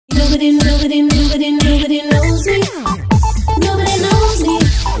nobody knows me. Nobody knows me.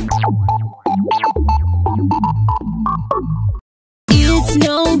 It's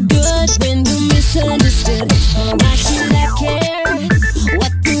no good when we're misunderstood. Why should I care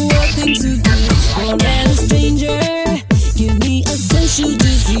what the world thinks of me? Won't let a stranger give me a social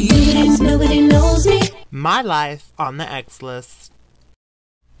disease. Nobody knows me. My life on the X list.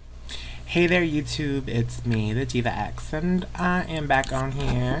 Hey there YouTube, it's me, the Diva X, and I am back on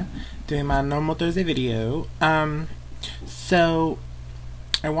here doing my normal Thursday video. So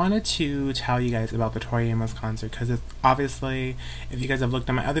I wanted to tell you guys about the Tori Amos concert because it's obviously, if you guys have looked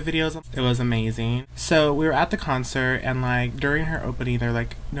at my other videos, it was amazing. So we were at the concert and like during her opening, they're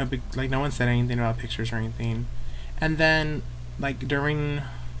like no one said anything about pictures or anything, and then like during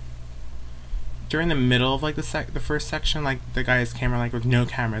the middle of like the first section, like the guy's camera, like with no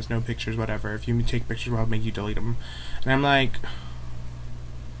cameras, no pictures, whatever. If you take pictures, I'll make you delete them. And I'm like,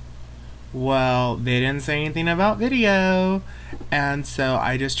 well, they didn't say anything about video, and so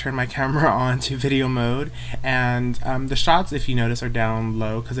I just turned my camera on to video mode. And the shots, if you notice, are down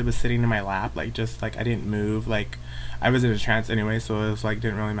low because it was sitting in my lap, like just like I didn't move. Like I was in a trance anyway, so it was like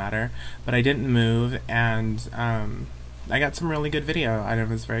didn't really matter. But I didn't move, and I got some really good video. I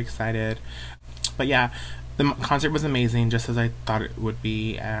was very excited. But yeah, the concert was amazing, just as I thought it would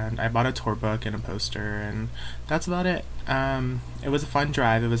be, and I bought a tour book and a poster, and that's about it. It was a fun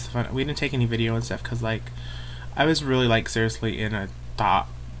drive. It was fun. We didn't take any video and stuff because like I was really like seriously in a thought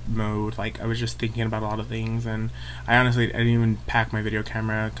mode. Like I was just thinking about a lot of things, and I didn't even pack my video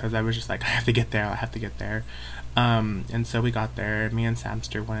camera because I was just like, I have to get there. I have to get there. And so we got there. Me and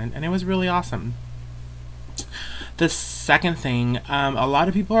Samster went, and it was really awesome. The second thing, a lot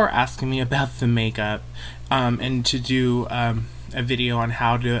of people are asking me about the makeup and to do a video on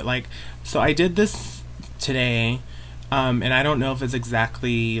how to do it. Like, so I did this today, and I don't know if it's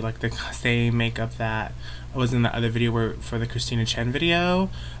exactly like the same makeup that was in the other video for the Christina Chen video.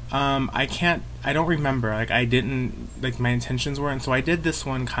 I don't remember, like I didn't, like my intentions were, and so I did this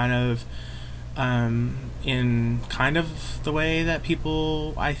one kind of in kind of the way that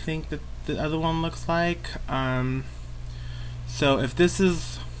people, I think that the other one looks like. So if this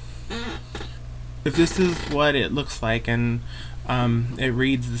is what it looks like, and it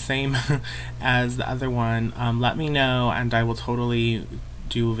reads the same as the other one, let me know and I will totally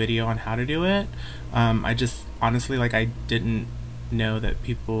do a video on how to do it. I just honestly, like, I didn't know that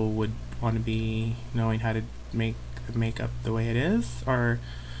people would want to be knowing how to make the makeup the way it is, or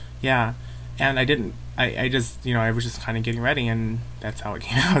yeah. And I just, you know, I was just kind of getting ready, and that's how it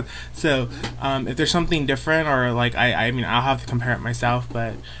came out. So, if there's something different, or like, I mean, I'll have to compare it myself,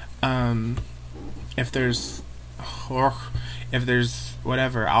 but, if there's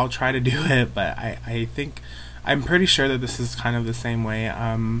whatever, I'll try to do it, but I think, I'm pretty sure that this is kind of the same way.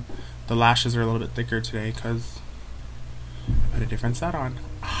 The lashes are a little bit thicker today, because I put a different set on.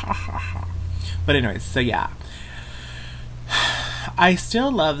 But anyways, so yeah. I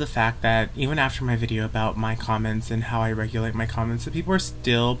still love the fact that even after my video about my comments and how I regulate my comments, that people are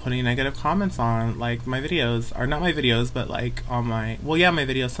still putting negative comments on like my videos, or not my videos, but like on my, well yeah, my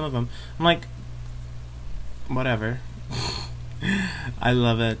videos, some of them. I'm like, whatever. I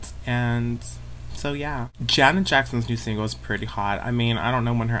love it. And so yeah, Janet Jackson's new single is pretty hot. I mean, I don't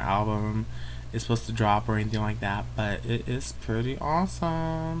know when her album is supposed to drop or anything like that, but it is pretty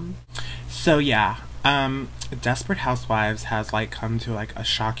awesome. So yeah, Desperate Housewives has like come to like a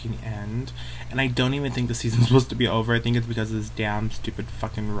shocking end, and I don't even think the season's supposed to be over. I think it's because of this damn stupid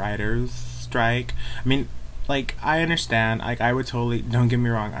fucking writers strike. I mean, like, I understand, like, I would totally, don't get me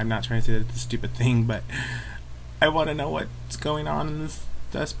wrong, I'm not trying to say that it's a stupid thing, but I want to know what's going on in this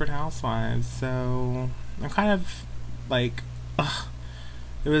Desperate Housewives. So I'm kind of like, ugh,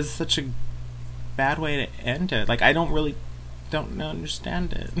 it was such a bad way to end it. Like, I don't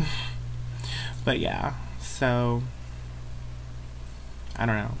understand it. But yeah, so I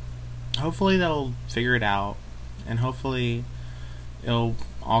don't know. Hopefully they'll figure it out, and hopefully it'll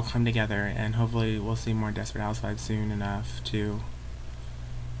all come together, and hopefully we'll see more Desperate Housewives soon enough to,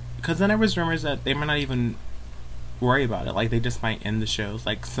 because then there was rumors that they might not even worry about it, like they just might end the shows,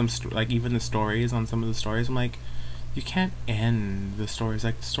 like like even the stories, on some of the stories, I'm like, you can't end the stories,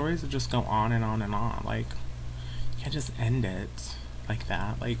 like the stories will just go on and on and on, like you can't just end it like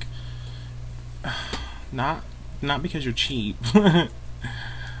that, like not because you're cheap. I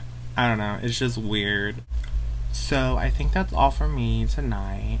don't know, it's just weird. So I think that's all for me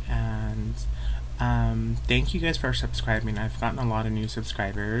tonight, and thank you guys for subscribing. I've gotten a lot of new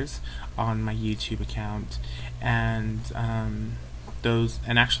subscribers on my YouTube account, and those,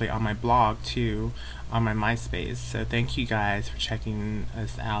 and actually on my blog too, on my MySpace. So thank you guys for checking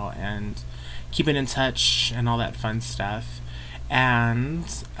us out and keeping in touch and all that fun stuff. And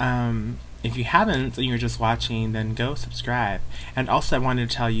if you haven't and you're just watching, then go subscribe. And also I wanted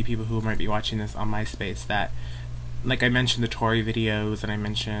to tell you people who might be watching this on MySpace that, like I mentioned the Tori videos, and I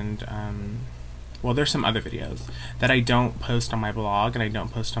mentioned well, there's some other videos that I don't post on my blog and I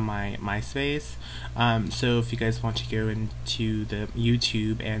don't post on my MySpace. So if you guys want to go into the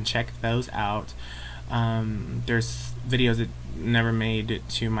YouTube and check those out, there's videos that never made it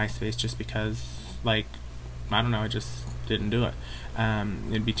to MySpace just because, like, I don't know, I just didn't do it.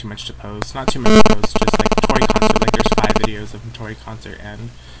 It'd be too much to post. Not too much to post, just like the Tori concert. Like, there's 5 videos of the Tori concert, and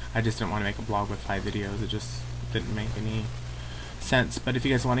I just didn't want to make a blog with 5 videos. It just didn't make any sense. But if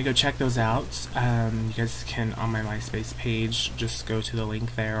you guys want to go check those out, you guys can, on my MySpace page, just go to the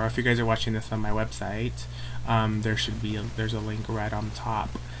link there. Or if you guys are watching this on my website, there's a link right on top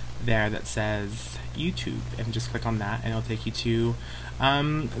there that says YouTube, and just click on that and it'll take you to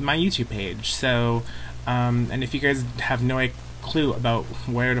my YouTube page. So and if you guys have no clue about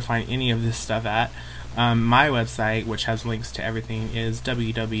where to find any of this stuff at, my website, which has links to everything, is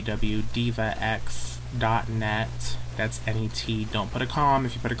www.divax.net. That's N-E-T. Don't put a com.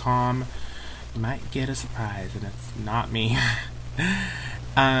 If you put a com, you might get a surprise, and it's not me.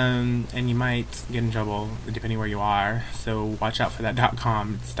 And you might get in trouble depending where you are, so watch out for that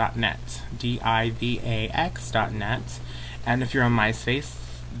 .com. It's .net, DIVAX.net. And if you're on MySpace,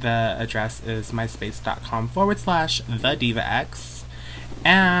 the address is myspace.com/thedivax.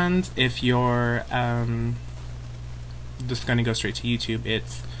 And if you're just going to go straight to YouTube,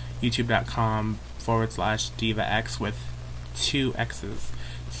 it's youtube.com/divax with 2 X's.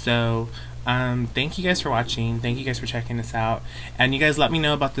 So thank you guys for watching. Thank you guys for checking this out, and you guys let me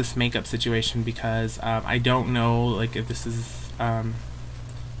know about this makeup situation, because I don't know, like, if this is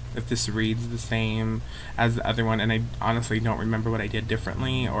if this reads the same as the other one, and I honestly don't remember what I did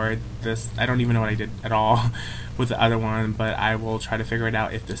differently, or I don't even know what I did at all with the other one. But I will try to figure it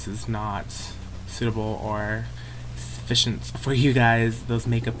out if this is not suitable or sufficient for you guys, those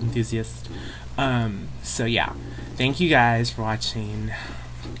makeup enthusiasts. So yeah, thank you guys for watching.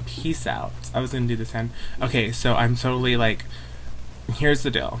 Peace out. I was gonna do this end. Okay, so I'm totally, like, here's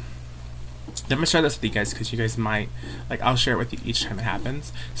the deal. I'm gonna share this with you guys because you guys might, like, I'll share it with you each time it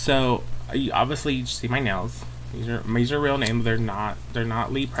happens. So you obviously see my nails. These are real nails. They're not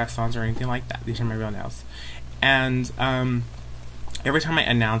Lee press-ons or anything like that. These are my real nails. And every time I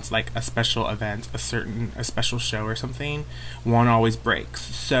announce, like, a special event, a special show or something, one always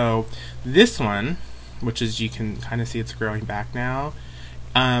breaks. So this one, which is, you can kind of see it's growing back now,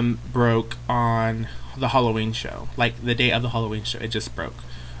 broke on the Halloween show. Like, the day of the Halloween show, it just broke.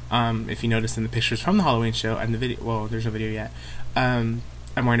 If you notice in the pictures from the Halloween show and the video, well, there's no video yet, I'm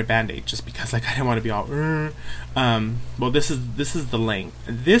wearing a band-aid just because, like, I didn't want to be all well, this is the link.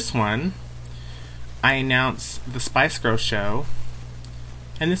 This one, I announced the Spice Girls show,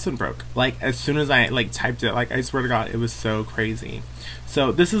 and this one broke. Like, as soon as I, like, typed it, like, I swear to God, it was so crazy.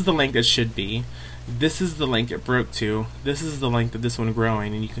 So this is the link it should be. This is the link it broke to. This is the link that this one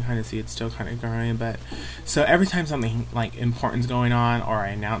growing, and you can kind of see it's still kind of growing. But so every time something, like, important's going on, or I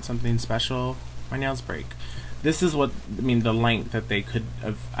announce something special, my nails break. This is what, I mean, the length that they could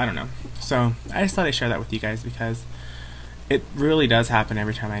have, I don't know. So I just thought I'd share that with you guys, because it really does happen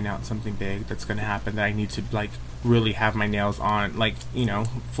every time I announce something big that's going to happen, that I need to, like, really have my nails on, like, you know,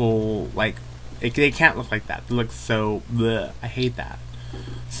 full, like, they can't look like that. They look so bleh. I hate that.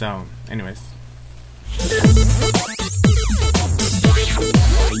 So anyways.